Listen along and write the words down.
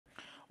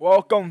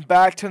Welcome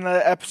back to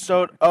another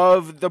episode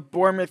of the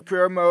Bournemouth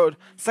Career Mode.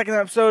 Second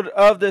episode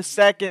of the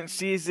second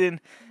season,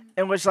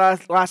 in which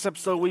last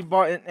episode we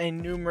brought in a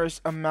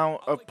numerous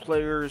amount of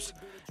players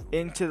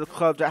into the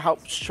club to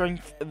help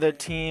strengthen the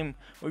team.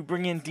 We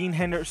bring in Dean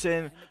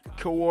Henderson,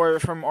 Nketiah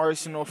from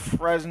Arsenal,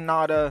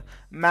 Fresneda,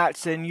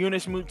 Matson,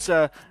 Yunus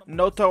Musa,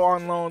 Noto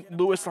on loan,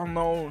 Lewis on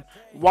loan,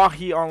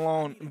 Wahi on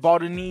loan,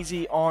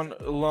 Baldinese on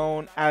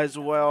loan as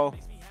well.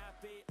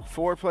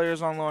 4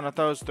 players on loan. I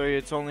thought it was 3.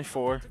 It's only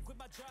 4.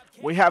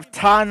 We have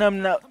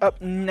Tottenham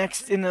up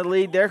next in the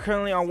league. They're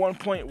currently on 1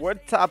 point. We're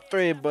top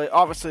 3, but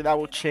obviously that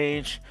will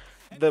change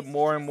the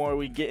more and more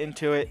we get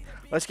into it.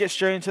 Let's get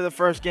straight into the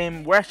first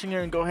game. We're actually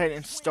going to go ahead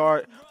and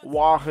start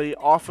Wahi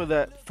off of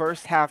the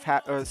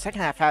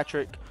second half hat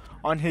trick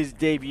on his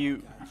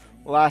debut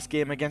last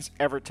game against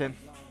Everton.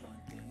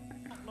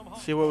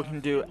 See what we can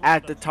do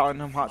at the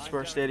Tottenham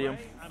Hotspur Stadium.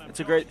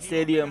 It's a great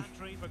stadium.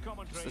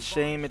 It's a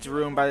shame it's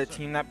ruined by the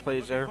team that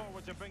plays there.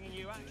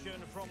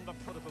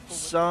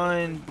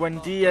 Son,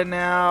 Buendia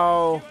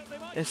now.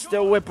 It's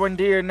still with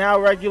Buendia. Now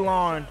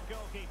Reguilon.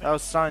 That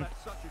was Son.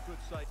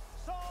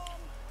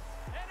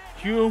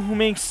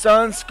 Heung-min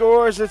Son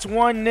scores. It's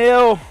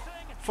 1-0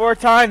 for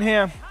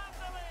Tottenham.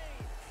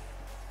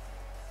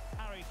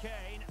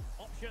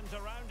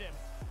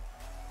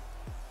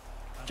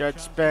 Judge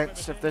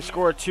Spence, if they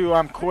score 2,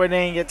 I'm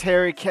quitting. It's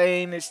Harry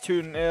Kane. It's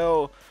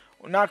 2-0.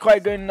 Not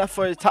quite good enough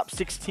for the top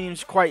 6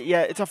 teams quite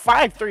yet. It's a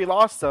 5-3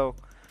 loss, though.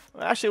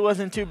 It actually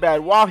wasn't too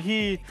bad.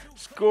 Wahi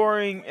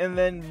scoring, and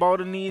then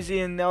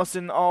Baldinese and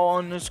Nelson all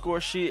on the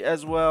score sheet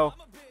as well.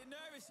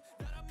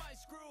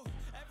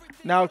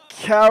 Now,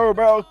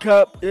 Carabao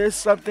Cup is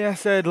something I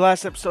said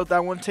last episode that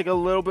I want to take a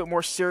little bit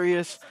more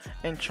serious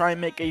and try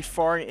and make a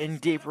far and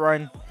deep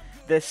run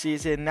this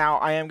season. Now,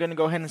 I am going to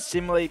go ahead and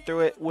simulate through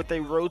it with a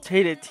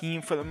rotated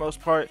team for the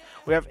most part.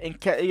 We have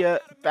Nketiah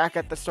back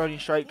at the starting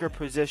striker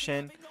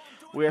position.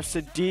 We have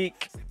Sadiq,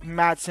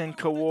 Matson,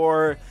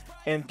 Nketiah,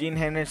 and Dean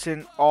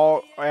Henderson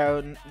all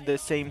on the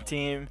same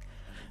team.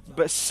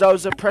 But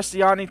Souza,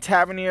 Prestiani,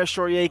 Tavernier,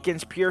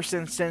 Shoryakins,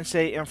 Pearson,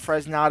 Sensei, and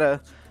Fresneda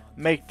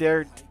make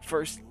their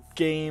first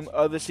game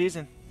of the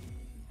season.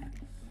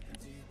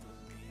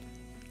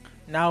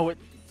 Now with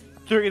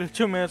 3 to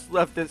 2 minutes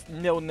left, it's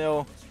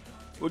 0-0.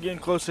 We're getting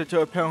closer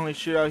to a penalty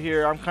shootout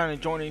here. I'm kind of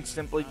joining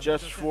simply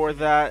just for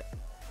that.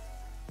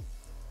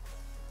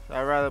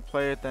 I'd rather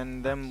play it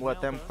than them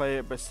let them play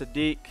it. But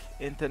Sadiq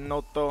into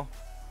Noto.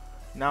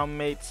 Now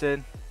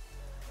Matson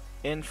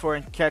in for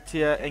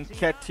Nketiah.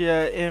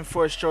 Nketiah in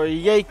for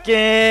Shoryakins.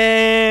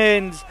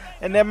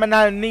 And then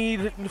not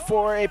need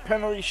for a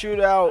penalty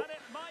shootout.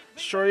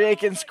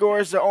 Shoryakins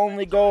scores the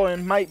only goal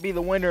and might be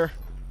the winner.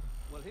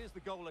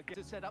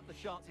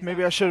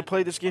 Maybe I should have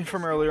played this game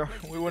from earlier.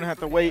 We wouldn't have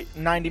to wait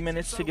 90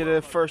 minutes to get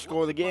a first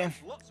goal of the game.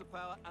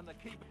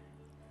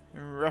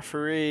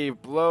 Referee,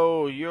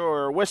 blow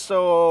your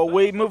whistle.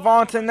 We move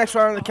on to the next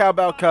round of the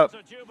Carabao Cup.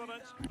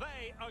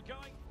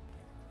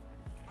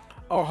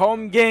 A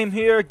home game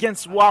here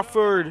against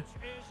Watford.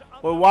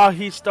 Well, while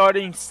he's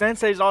starting,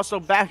 Sensei's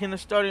also back in the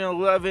starting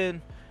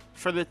 11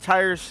 for the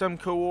tiresome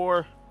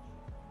Nketiah.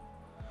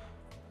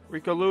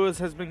 Rico Lewis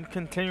has been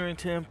continuing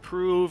to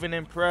improve and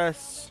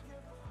impress.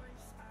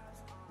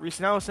 Reece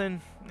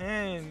Nelson,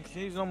 man,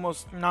 he's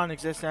almost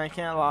non-existent, I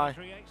can't lie.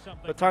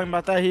 But talking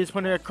about that, he's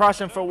putting a cross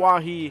in for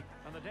Wahi.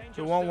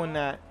 He won't win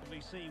that.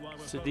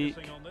 Sadiq,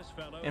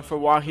 in for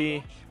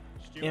Wahi,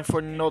 in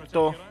for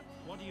Noto.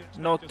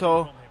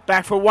 Noto,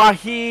 back for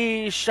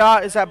Wahi.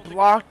 Shot, is that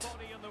blocked?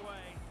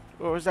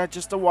 Or is that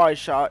just a wide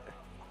shot?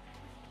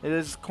 It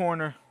is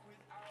corner.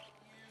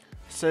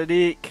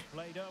 Sadiq,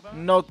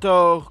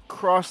 Noto,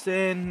 crossed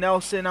in,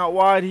 Nelson out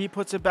wide, he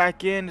puts it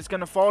back in, it's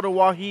going to fall to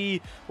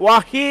Wahi.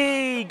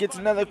 Wahi gets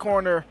another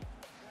corner.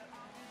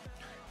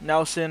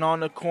 Nelson on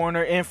the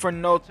corner, in for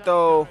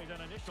Noto.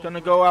 It's going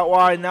to go out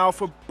wide now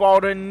for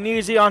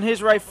Baldinese on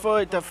his right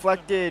foot,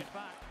 deflected.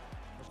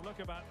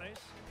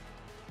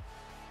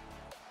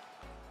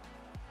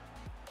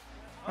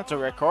 That's a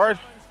red card.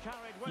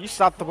 You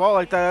stop the ball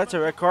like that, that's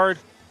a red card.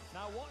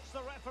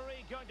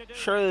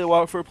 Surely the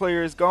Watford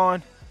player is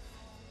gone.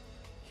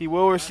 He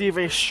will receive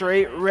a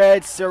straight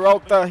red.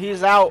 Sirota,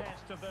 he's out.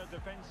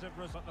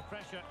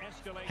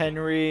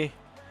 Henry,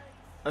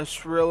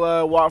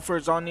 Estrella,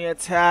 Watford's on the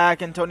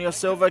attack. Antonio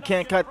Silva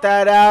can't cut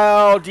that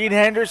out. Dean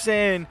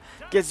Henderson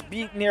gets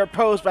beat near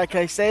post by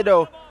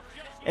Caicedo.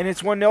 And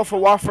it's 1-0 for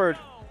Watford.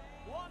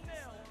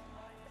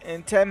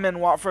 And 10 men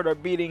Watford are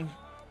beating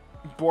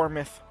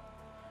Bournemouth.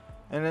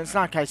 And it's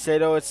not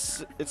Caicedo,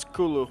 it's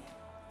Kulu.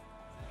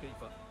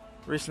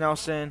 Reece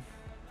Nelson.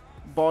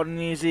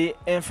 Baldinese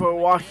in for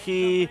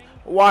Wahi.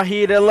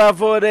 Wahi to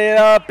level it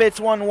up. It's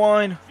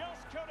 1-1.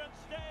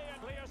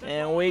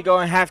 And we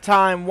go in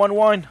halftime.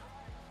 1-1.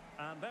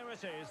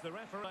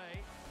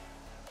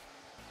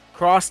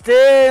 Crossed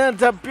in.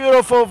 It's a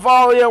beautiful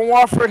volley. And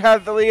Watford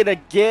have the lead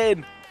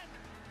again.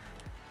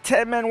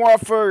 10 men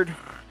Watford.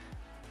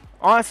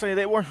 Honestly,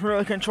 they weren't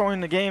really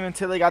controlling the game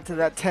until they got to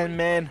that 10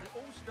 men.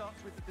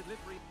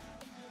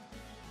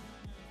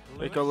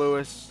 Rico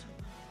Lewis.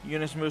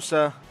 Yunus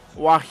Musa,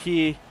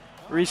 Wahi,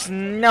 Reece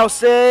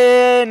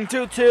Nelson,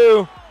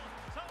 2-2.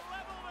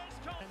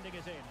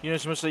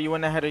 Yunus Musa, you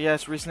win the header,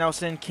 yes. Reece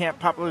Nelson can't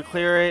properly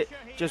clear it.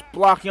 Just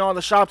blocking all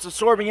the shots,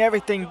 absorbing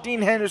everything.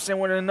 Dean Henderson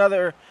with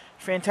another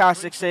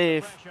fantastic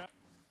save.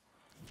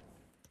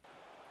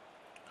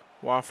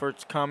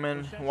 Watford's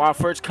coming,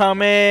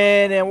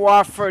 and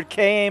Watford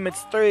came.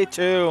 It's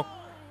 3-2.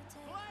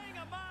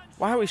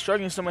 Why are we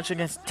struggling so much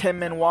against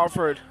 10-man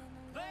Watford?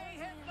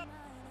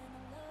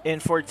 In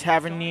for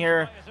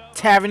Tavernier.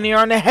 Tavernier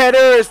on the header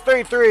is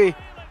 3-3.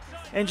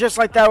 And just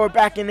like that, we're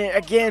back in it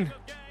again.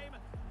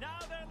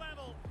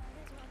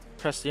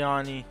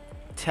 Prestiani,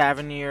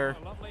 Tavernier,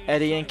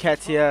 Eddie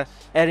Nketiah,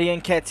 Eddie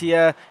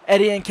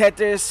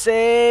Nketiah is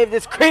saved.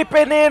 It's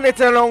creeping in.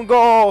 It's an own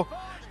goal.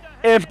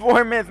 And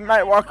Bournemouth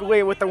might walk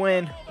away with the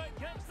win.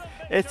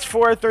 It's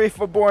 4-3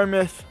 for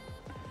Bournemouth.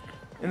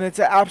 And it's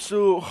an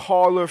absolute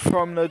hauler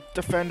from the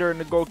defender and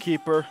the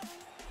goalkeeper.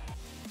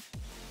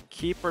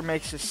 Keeper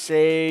makes a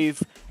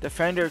save.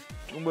 Defender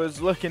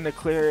was looking to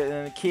clear it,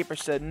 and the keeper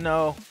said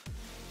no.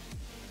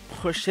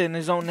 Pushed it in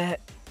his own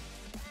net.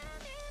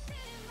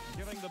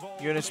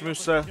 Yunus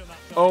Musa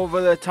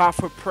over the top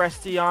for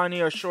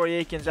Prestiani, or Shorty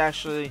Aikens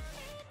actually.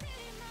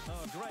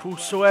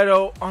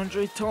 Pusueto,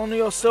 Andre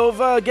Tonio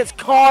Silva gets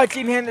caught.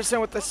 Dean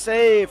Henderson with the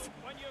save.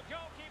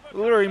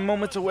 Literally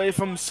moments away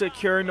from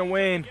securing the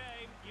win.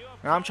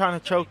 Now I'm trying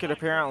to choke it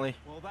apparently.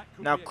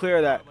 Now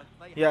clear that.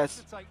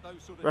 Yes.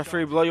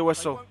 Referee, blow your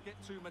whistle.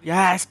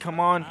 Yes, come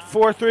on.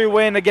 4-3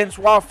 win against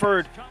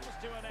Watford.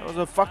 It was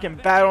a fucking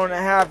battle and a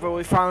half, but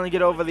we finally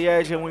get over the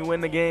edge and we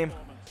win the game.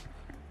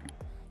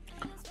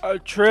 A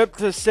trip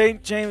to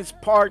St. James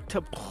Park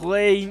to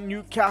play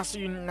Newcastle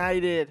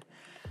United.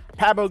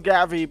 Pablo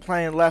Gavi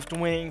playing left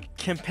wing.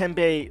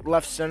 Kimpembe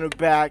left center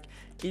back.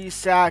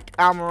 Isak,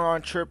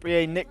 Almiron,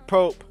 Trippier, Nick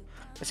Pope.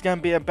 It's going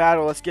to be a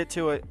battle. Let's get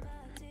to it.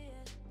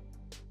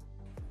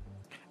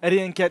 Eddie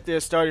Nketiah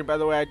is starting, by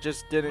the way. I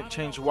just didn't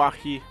change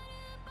Wahi.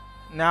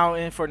 Now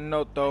in for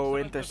Noto,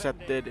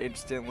 intercepted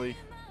instantly.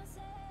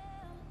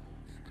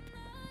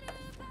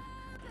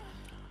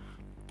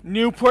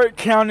 Newport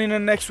County in the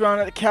next round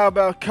of the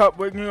Carabao Cup.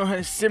 We're going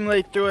to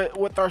simulate through it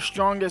with our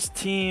strongest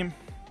team.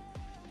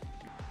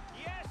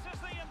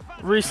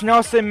 Reece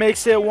Nelson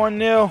makes it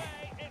 1-0.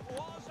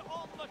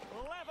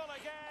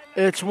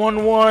 It's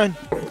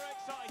 1-1.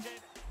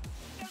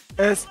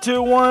 It's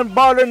 2-1.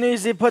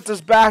 Baldonese puts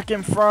us back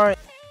in front.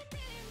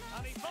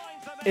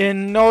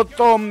 And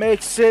Noto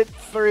makes it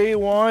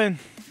 3-1.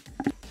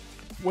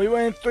 We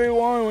win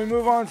 3-1. We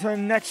move on to the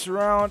next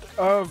round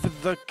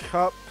of the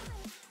Cup.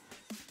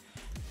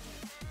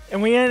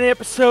 And we end the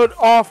episode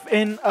off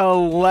in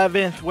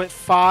 11th with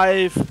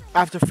 5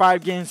 after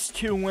 5 games,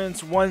 2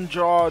 wins, 1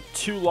 draw,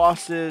 2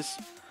 losses.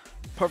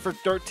 Perfect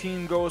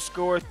 13 goals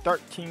scored,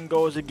 13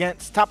 goals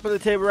against. Top of the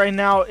table right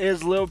now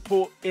is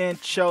Liverpool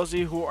and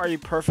Chelsea, who are a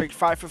perfect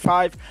 5 for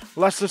 5.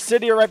 Leicester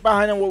City are right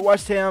behind them with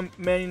West Ham,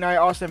 Man United,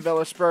 Aston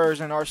Villa, Spurs,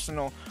 and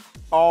Arsenal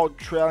all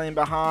trailing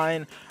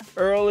behind.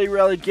 Early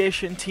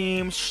relegation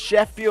teams,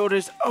 Sheffield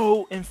is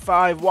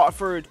 0-5.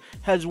 Watford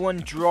has 1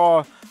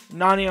 draw.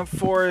 Nottingham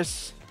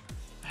Forest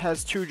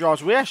has 2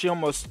 draws. We actually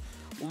almost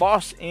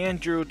lost and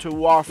drew to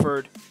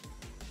Watford,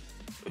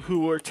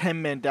 who were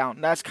 10 men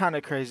down. That's kind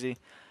of crazy.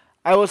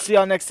 I will see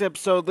y'all next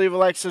episode. Leave a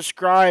like,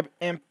 subscribe,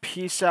 and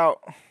peace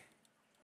out.